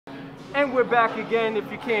And we're back again.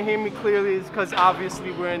 If you can't hear me clearly, it's because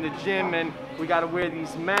obviously we're in the gym and we got to wear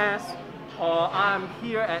these masks. I'm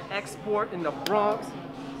here at Export in the Bronx.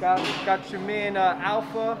 Got your man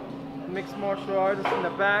Alpha, mixed martial artist in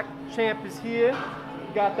the back. Champ is here.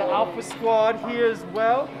 Got the Alpha Squad here as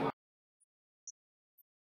well.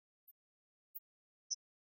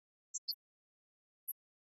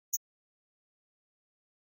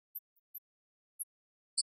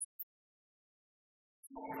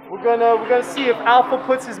 We're gonna see if Alpha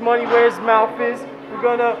puts his money where his mouth is.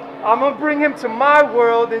 I'm gonna bring him to my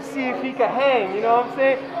world and see if he can hang. You know what I'm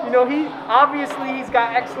saying? You know, he's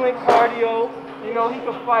got excellent cardio. You know, he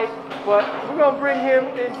can fight, but we're gonna bring him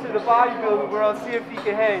into the bodybuilding world, see if he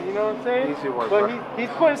can hang. You know what I'm saying? Easy work, but he's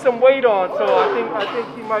putting some weight on, so I think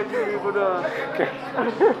he might be able to.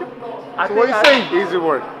 So what you saying? Easy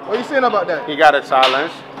work. What you saying about that? He got a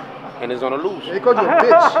challenge, and he's gonna lose. He called you a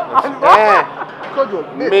bitch. Yeah. He called you a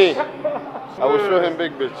bitch. Me. I will show him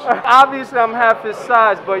big bitch. Obviously, I'm half his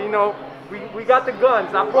size, but you know, we got the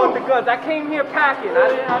guns. I brought the guns. I came here packing. I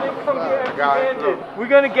didn't come here empty-handed. We're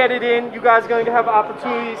gonna get it in. You guys are gonna have an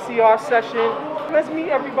opportunity to see our session. Let's meet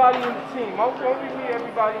everybody in the team. Why don't we meet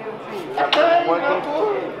everybody in the team?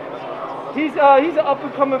 He's an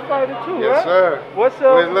up-and-coming fighter too, right? Yes, sir. What's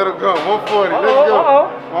up? With his little gun, 140. Let's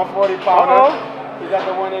go. 140 pounder. He got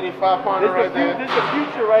the 185 pounder right there. This is the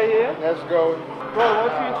future right here. Let's go. Bro, why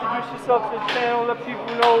don't you introduce yourself to the channel, let people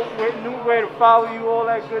know where to follow you, all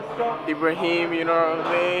that good stuff. Ibrahim, you know what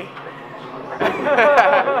I mean?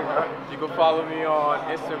 You can follow me on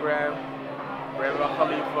Instagram, Reva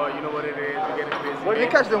Khalifa, you know what it is, we get it busy. Well, you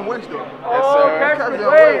catch them wins though. Yes, sir. Catch Catch the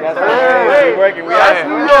them wins. wins. That's right. We're working. We out That's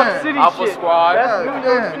New here. York City Alpha shit. Squad. That's New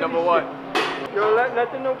York City. Number one. Yo, let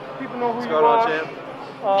the people know who you What's going on, are. champ?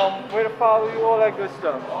 Where to follow you, all that good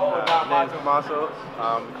stuff. My name's Damaso.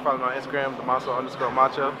 You can follow me on Instagram,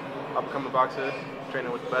 Damaso_Macha. Upcoming boxer,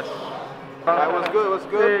 training with the best. Alright, what's good? What's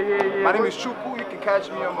good? Yeah. My name is Chuku. You can catch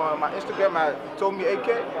me on my Instagram at Told Me AK.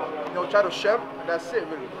 You know, try to chef. That's it,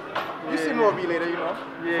 really. You see more of me later, you know.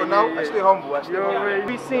 For now, I stay humble. I stay humble.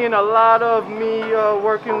 We seeing a lot of me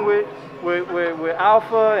working with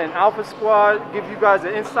Alpha and Alpha Squad, give you guys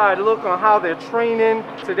an inside look on how they're training.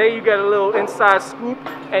 Today you get a little inside scoop.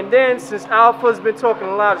 And then since Alpha's been talking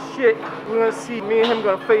a lot of shit, we're gonna see me and him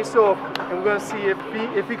gonna face off and we're gonna see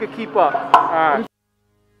if he could keep up. Alright.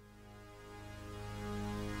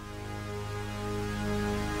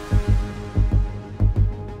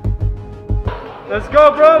 Let's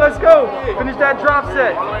go, bro, let's go. Finish that drop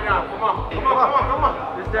set. All the way down. Come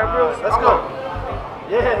on. Is that real? Let's go.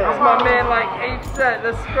 Yeah, this is my man like 8 set.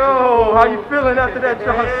 Let's go. How you feeling after that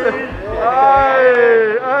drop set?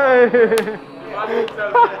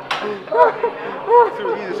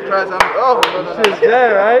 Jesus Christ, I'm Shit's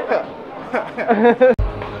dead, right?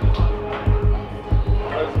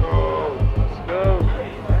 Let's go. Let's go.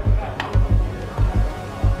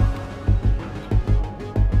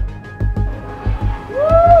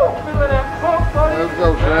 Woo! Feeling that pump, buddy. Let's go,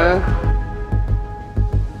 man.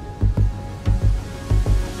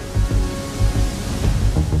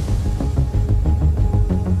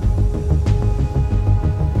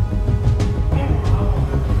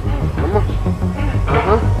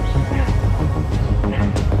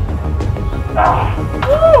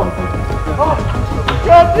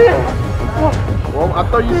 God damn! Well, I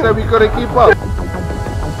thought you said we couldn't keep up.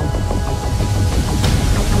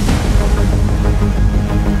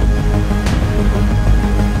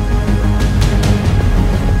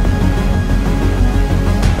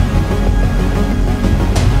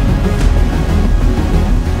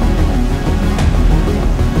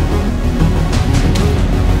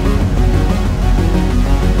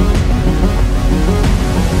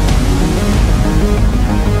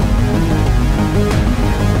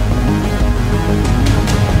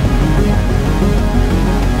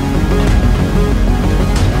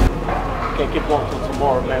 Keep going till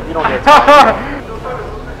tomorrow, man. We don't get time.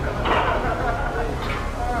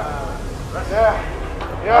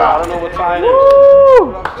 I don't know what time it is.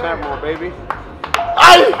 Champ more, baby.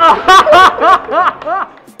 I'm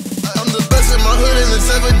the best in my hood and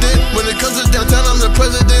it's evident. When it comes to downtown, I'm the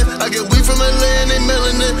president. I get weed from LA and they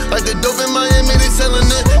mailing it. Like the dope in Miami, they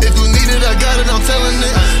selling it. If you need it, I got it, I'm telling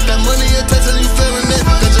it. That money attached and you feeling it.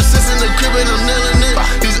 Got your sis in the crib and I'm nailing it.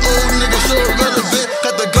 These old niggas so irrelevant.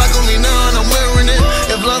 Got the Glock on me now and I'm wearing it.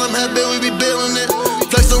 If London had been, we be bailing it.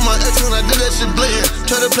 Flexed on my ex when I did that shit blatant.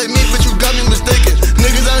 Try to play me, but you got me mistaken.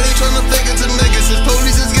 Niggas out here trying to fake it to make it. Since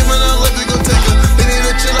police is giving out love, we gon' take it. They need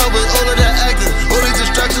to chill out with all of that acting. All these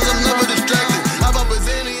distractions, I'm never distracted. I'm up with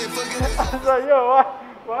Zanny and fucking. I was like, yo,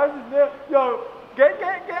 why is this there? Yo, Get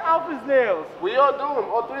Alpha's nails. We all do them,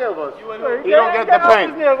 all three of us. He don't get the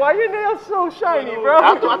paint. Nails. Why your nails so shiny, bro?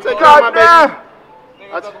 I'll take care of my baby.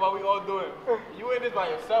 Nigga talk about we all do it. You in this by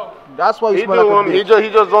yourself. That's why you He smell like a do bitch. he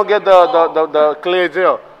just don't get the clear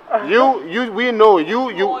gel. We know you.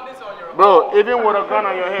 want this on your Bro, even with a gun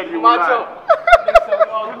on your head, you will Macho. lie. Nigga said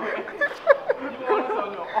we all do it. You want this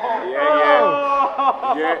on your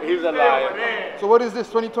own. Yeah, he's a liar. So what is this,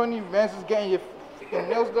 2020? Man's just getting your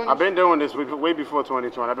nails done? I've been doing this way before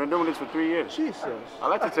 2020. I've been doing this for 3 years. Jesus. I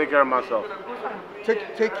like to take care of myself.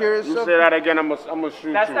 Take care of You yourself. say that again, I'm gonna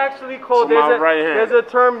shoot That's you. actually called. To my right hand. There's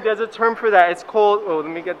a term for that. It's called. Oh, let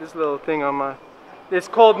me get this little thing on my. It's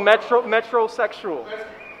called metrosexual.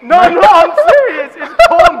 No, I'm serious. It's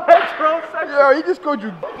called metrosexual. Yo, he just called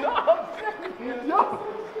you.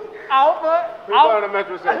 Alpha. We're going to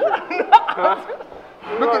metrosexual.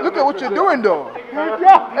 Look at what you're doing, though. Yo,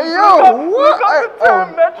 Hey, yo, what? look up the term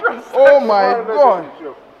metrosexual. Oh my God.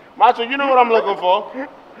 Macho, you know what I'm looking for.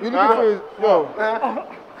 You looking for his, yo.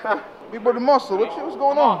 Big body muscle. What's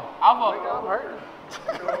going on? I'm hurt.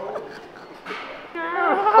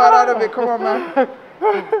 Fat out of it. Come on, man.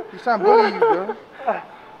 He's trying to bully you, bro.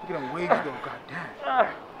 Look at them wigs, though. God damn.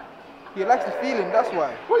 He likes the feeling. That's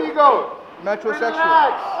why. Where you going? Metrosexual.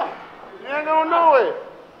 Relax. You ain't gonna know it.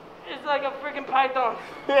 It's like a freaking python.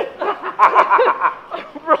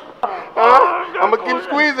 I'm gonna keep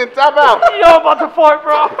squeezing. Tap out. Yo, I'm about to fart,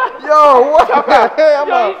 bro. Yo, what? Hey,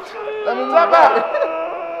 I'm out. Let me tap out.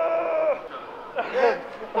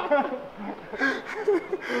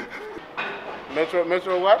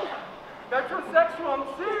 Metro what? Metrosexual, I'm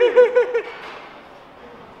serious.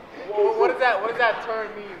 What does that term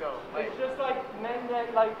mean though? Like, It's just like men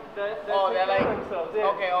that like that. Oh, take that care like- of themselves.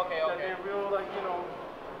 okay. That they're real, like, you know.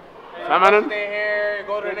 Feminine? their hair,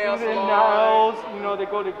 go to the They nail do their salon. nails, you know, they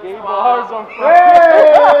go to gay bars on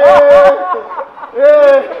Friday.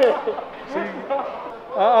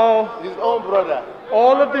 Uh-oh. His own brother.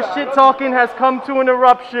 All of the shit talking has come to an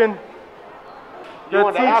eruption. The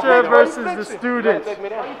want the teacher African versus one? the student. Take me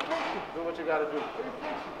down. Do what you gotta do.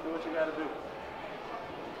 Do what you gotta do.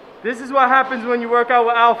 This is what happens when you work out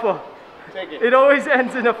with Alpha. Take it. It always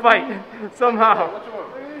ends in a fight, somehow. What you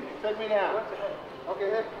want? Take me down. Okay,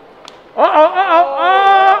 here.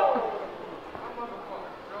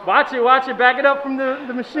 Watch it, back it up from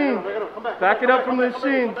the machine. Come back. Back it up from the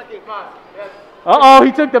machine. Come back in. Yes. Uh-oh,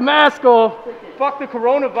 he took the mask off. Fuck the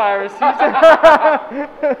coronavirus.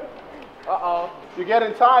 Uh-oh. You're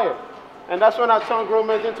getting tired. And that's when I turn grown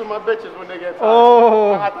men into my bitches when they get tired.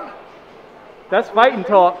 Oh, that's fighting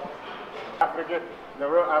talk. African. The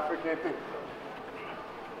real African thing.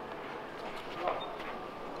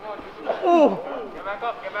 Oh, Get back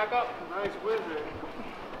up, get back up. Nice wizard.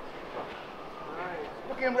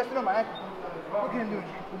 Look at him resting on my ankle. Look at him doing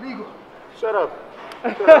it. Illegal. Shut up.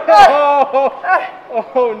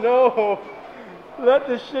 oh no. Let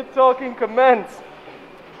the shit talking commence.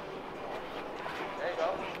 There you go.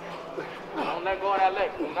 Don't let go of that leg.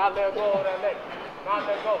 Do not let go of that leg. Do not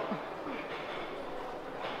let go.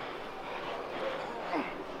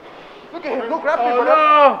 Look at him. No grappling, Oh brother.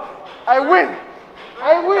 no. I win.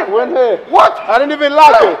 I win. Win here. What? I didn't even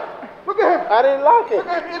like it. Look at him. I didn't like it. Look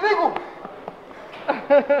at him. Illegal.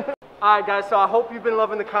 Alright guys, so I hope you've been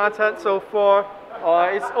loving the content so far.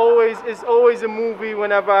 It's always a movie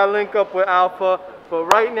whenever I link up with Alpha, but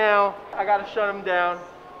right now I gotta shut him down.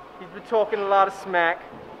 He's been talking a lot of smack,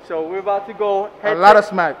 so we're about to go head A lot of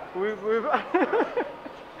smack.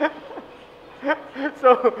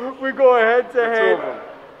 So we're going head to head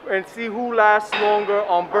and see who lasts longer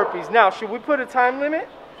on burpees. Now, should we put a time limit?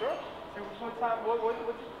 Sure. Should we put time?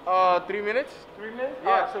 What? 3 minutes. 3 minutes? Yeah.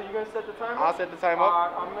 Alright, so you're gonna set the timer? I'll set the time up.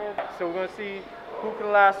 Alright, so we're gonna see who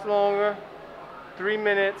can last longer. 3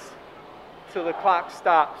 minutes till the clock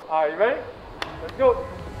stops. Alright, you ready? Let's go.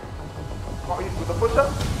 Oh, you do the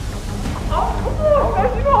push-up? Oh, come on,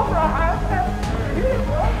 man. You know how to here,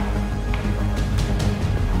 bro.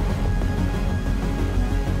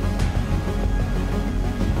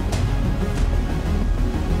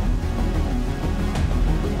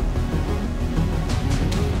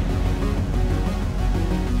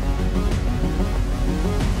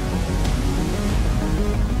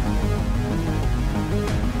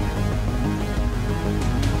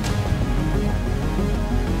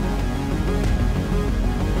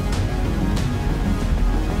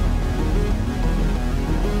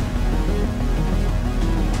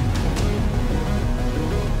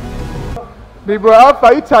 Big bro,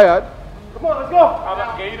 Alpha, you tired? Come on, let's go. I'm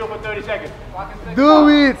going to get you for 30 seconds. Do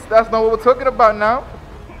it. That's not what we're talking about now.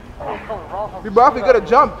 Big bro, Alpha, you gotta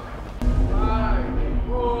jump. 5,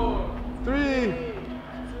 4, 3, 2,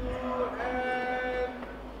 and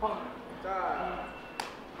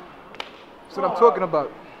That's what I'm talking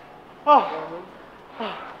about.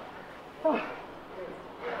 What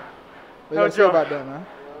you gotta say about that, man?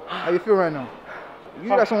 How you feel right now? You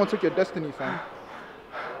got someone took your destiny, fam.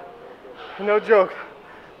 No joke,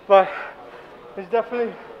 but it's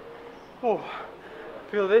definitely,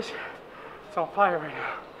 feel this? It's on fire right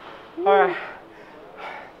now. All right,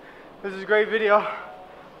 this is a great video.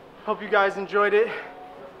 Hope you guys enjoyed it.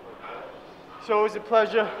 It's always a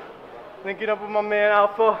pleasure linking up with my man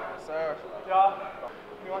Alpha. Yes, sir. Y'all,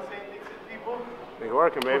 you want to say anything to the people? We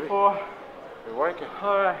working, baby. We working.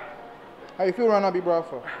 All right. How you feel right now, B-Bro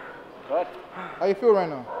Alpha? Good. How you feel right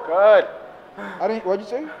now? Good. What'd you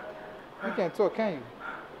say? You can't talk, can you?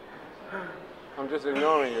 I'm just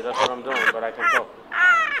ignoring you. That's what I'm doing, but I can talk.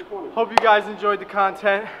 Hope you guys enjoyed the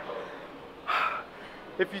content.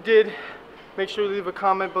 If you did, make sure you leave a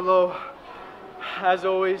comment below. As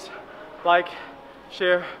always, like,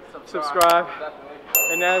 share, subscribe.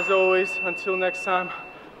 And as always, until next time,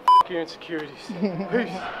 f your insecurities.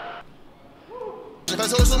 Peace. I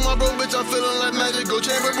told some my bro, bitch, I'm feeling like magic. Go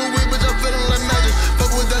chamber, but weed, bitch, I'm feeling like magic.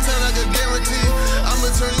 Fuck with that time, I can guarantee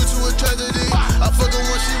I'ma turn you to a tragedy. I fuck her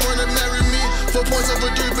when she wanna marry me. 4 points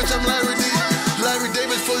over 3, bitch, I'm Larry D. Larry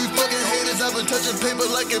Davis for you fucking haters. I've been touching paper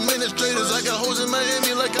like administrators. I got hoes in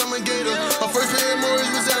Miami like I'm a gator. My first pay in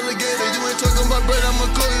Morris was alligator. You ain't talking about bread, I'ma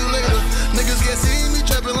call you later. Niggas can't see me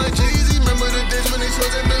trapping like G.